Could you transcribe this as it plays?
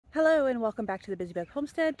Hello and welcome back to the Busy Bug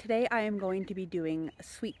Homestead. Today I am going to be doing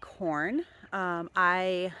sweet corn.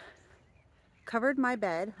 I covered my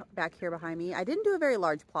bed back here behind me. I didn't do a very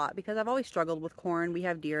large plot because I've always struggled with corn. We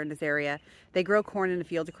have deer in this area. They grow corn in the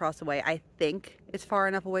fields across the way. I think it's far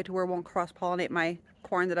enough away to where it won't cross-pollinate my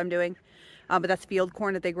corn that I'm doing. But that's field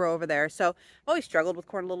corn that they grow over there. So I've always struggled with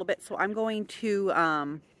corn a little bit. So I'm going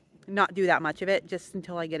to not do that much of it just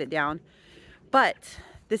until I get it down. But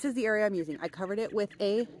this is the area I'm using. I covered it with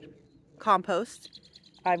a compost.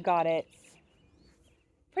 I've got it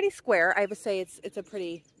pretty square. I would say it's a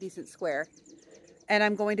pretty decent square. And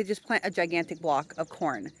I'm going to just plant a gigantic block of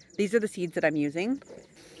corn. These are the seeds that I'm using.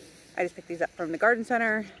 I just picked these up from the garden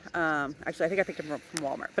center. Actually, I think I picked them from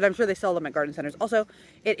Walmart, but I'm sure they sell them at garden centers. Also,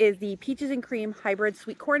 it is the Peaches and Cream Hybrid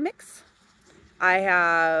Sweet Corn Mix. I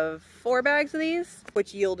have 4 bags of these,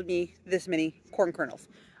 which yielded me this many corn kernels.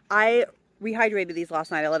 I rehydrated these last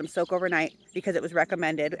night. I let them soak overnight because it was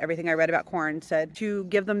recommended. Everything I read about corn said to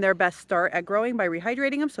give them their best start at growing by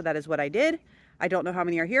rehydrating them. So that is what I did. I don't know how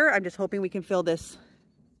many are here. I'm just hoping we can fill this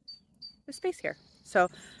space here. So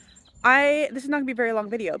this is not gonna be a very long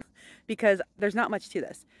video because there's not much to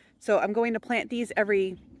this. So I'm going to plant these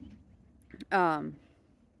every,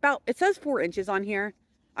 it says 4 inches on here.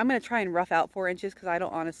 I'm gonna try and rough out 4 inches because I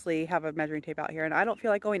don't honestly have a measuring tape out here and I don't feel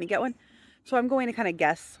like going to get one. So I'm going to kind of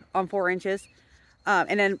guess on 4 inches,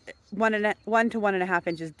 and then 1 to 1.5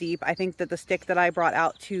 inches deep. I think that the stick that I brought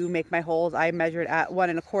out to make my holes, I measured at 1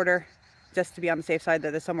 1/4, just to be on the safe side that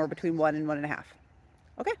there's somewhere between 1 and 1.5.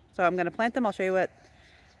 Okay, so I'm going to plant them. I'll show you what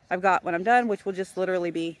I've got when I'm done, which will just literally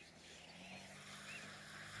be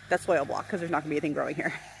that soil block because there's not going to be anything growing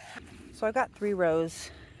here. So I've got 3 rows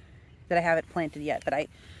that I haven't planted yet, but I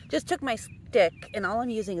just took my stick and all I'm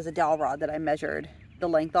using is a dowel rod that I measured the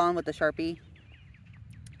length on with the Sharpie.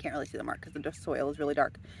 Can't really see the mark because the soil is really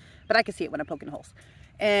dark, but I can see it when I'm poking holes.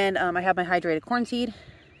 And I have my hydrated corn seed.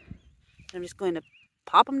 I'm just going to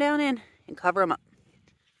pop them down in and cover them up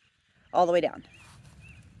all the way down.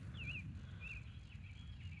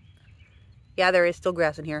 Yeah, there is still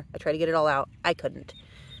grass in here. I tried to get it all out. I couldn't.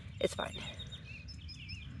 It's fine.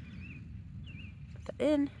 Put that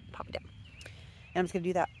in, pop it down. And I'm just going to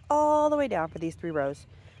do that all the way down for these 3 rows.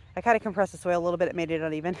 I kind of compressed the soil a little bit. It made it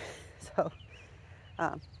uneven. So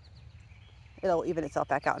it'll even itself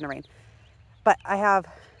back out in the rain. But I have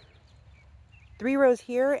 3 rows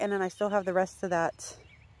here and then I still have the rest of that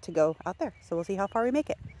to go out there. So we'll see how far we make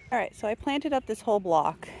it. All right, so I planted up this whole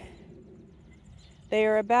block. They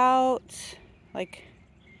are about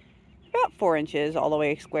 4 inches all the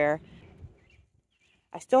way square.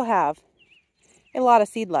 I still have a lot of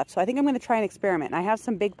seed left. So I think I'm going to try and experiment. And I have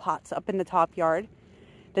some big pots up in the top yard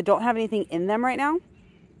that don't have anything in them right now.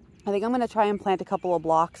 I think I'm going to try and plant a couple of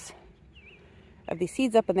blocks of these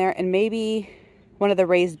seeds up in there and maybe one of the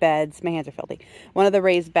raised beds. My hands are filthy. One of the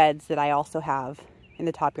raised beds that I also have in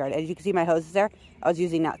the top yard. As you can see, my hose is there. I was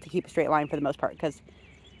using that to keep a straight line for the most part because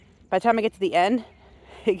by the time I get to the end,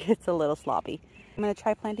 it gets a little sloppy. I'm going to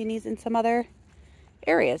try planting these in some other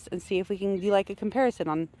areas and see if we can do like a comparison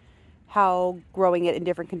on how growing it in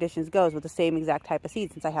different conditions goes with the same exact type of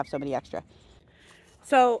seed since I have so many extra.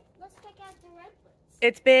 So let's check out the redwoods.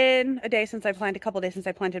 It's been a day since I planted, a couple of days since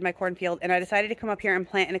I planted my cornfield, and I decided to come up here and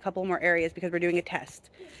plant in a couple more areas because we're doing a test.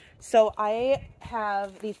 So I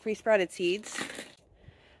have these pre-sprouted seeds.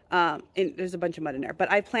 And there's a bunch of mud in there,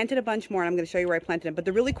 but I planted a bunch more and I'm going to show you where I planted them. But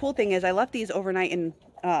the really cool thing is I left these overnight in,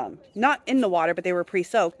 not in the water, but they were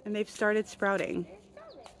pre-soaked and they've started sprouting.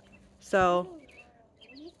 So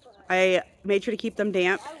I made sure to keep them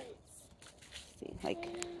damp. See,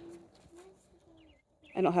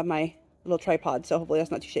 I don't have my little tripod, so hopefully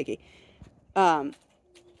that's not too shaky. I'm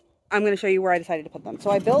going to show you where I decided to put them.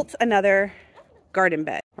 So I built another garden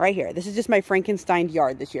bed right here. This is just my Frankenstein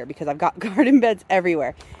yard this year because I've got garden beds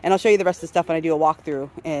everywhere. And I'll show you the rest of the stuff when I do a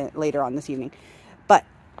walkthrough later on this evening. But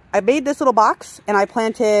I made this little box and I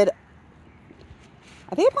think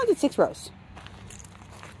I planted 6 rows.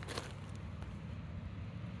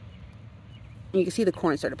 You can see the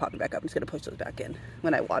corn started popping back up. I'm just going to push those back in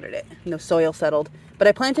when I watered it. No soil settled. But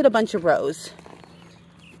I planted a bunch of rows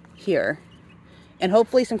here. And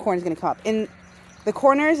hopefully some corn is going to come up. In the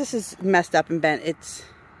corners, this is messed up and bent.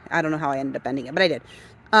 I don't know how I ended up bending it, but I did.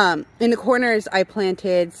 In the corners, I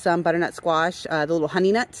planted some butternut squash, the little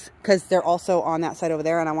honey nuts, because they're also on that side over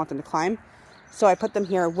there and I want them to climb. So I put them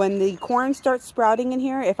here. When the corn starts sprouting in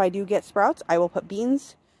here, if I do get sprouts, I will put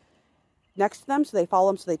beans next to them so they follow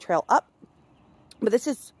them so they trail up. But this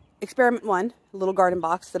is experiment 1, a little garden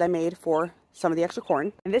box that I made for some of the extra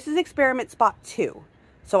corn. And this is experiment spot 2.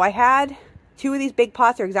 So I had 2 of these big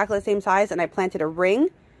pots, are exactly the same size, and I planted a ring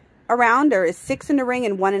around. There is 6 in the ring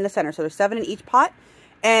and 1 in the center. So there's 7 in each pot.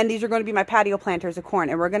 And these are going to be my patio planters of corn.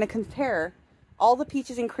 And we're going to compare all the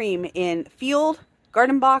peaches and cream in field,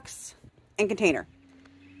 garden box, and container.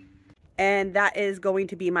 And that is going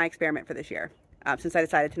to be my experiment for this year. Since I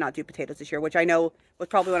decided to not do potatoes this year, which I know was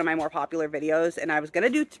probably one of my more popular videos. And I was going to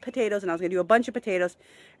do potatoes, and I was going to do a bunch of potatoes.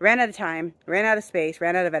 Ran out of time, ran out of space,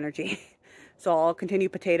 ran out of energy. So I'll continue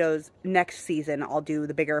potatoes next season. I'll do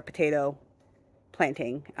the bigger potato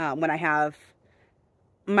planting when I have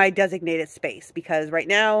my designated space, because right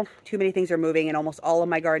now too many things are moving and almost all of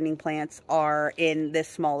my gardening plants are in this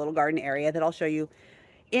small little garden area that I'll show you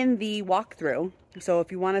in the walkthrough. So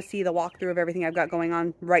if you want to see the walkthrough of everything I've got going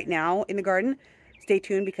on right now in the garden, stay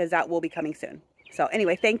tuned because that will be coming soon. So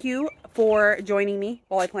anyway, thank you for joining me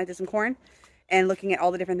while I planted some corn and looking at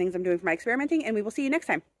all the different things I'm doing for my experimenting, and we will see you next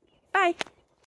time. Bye.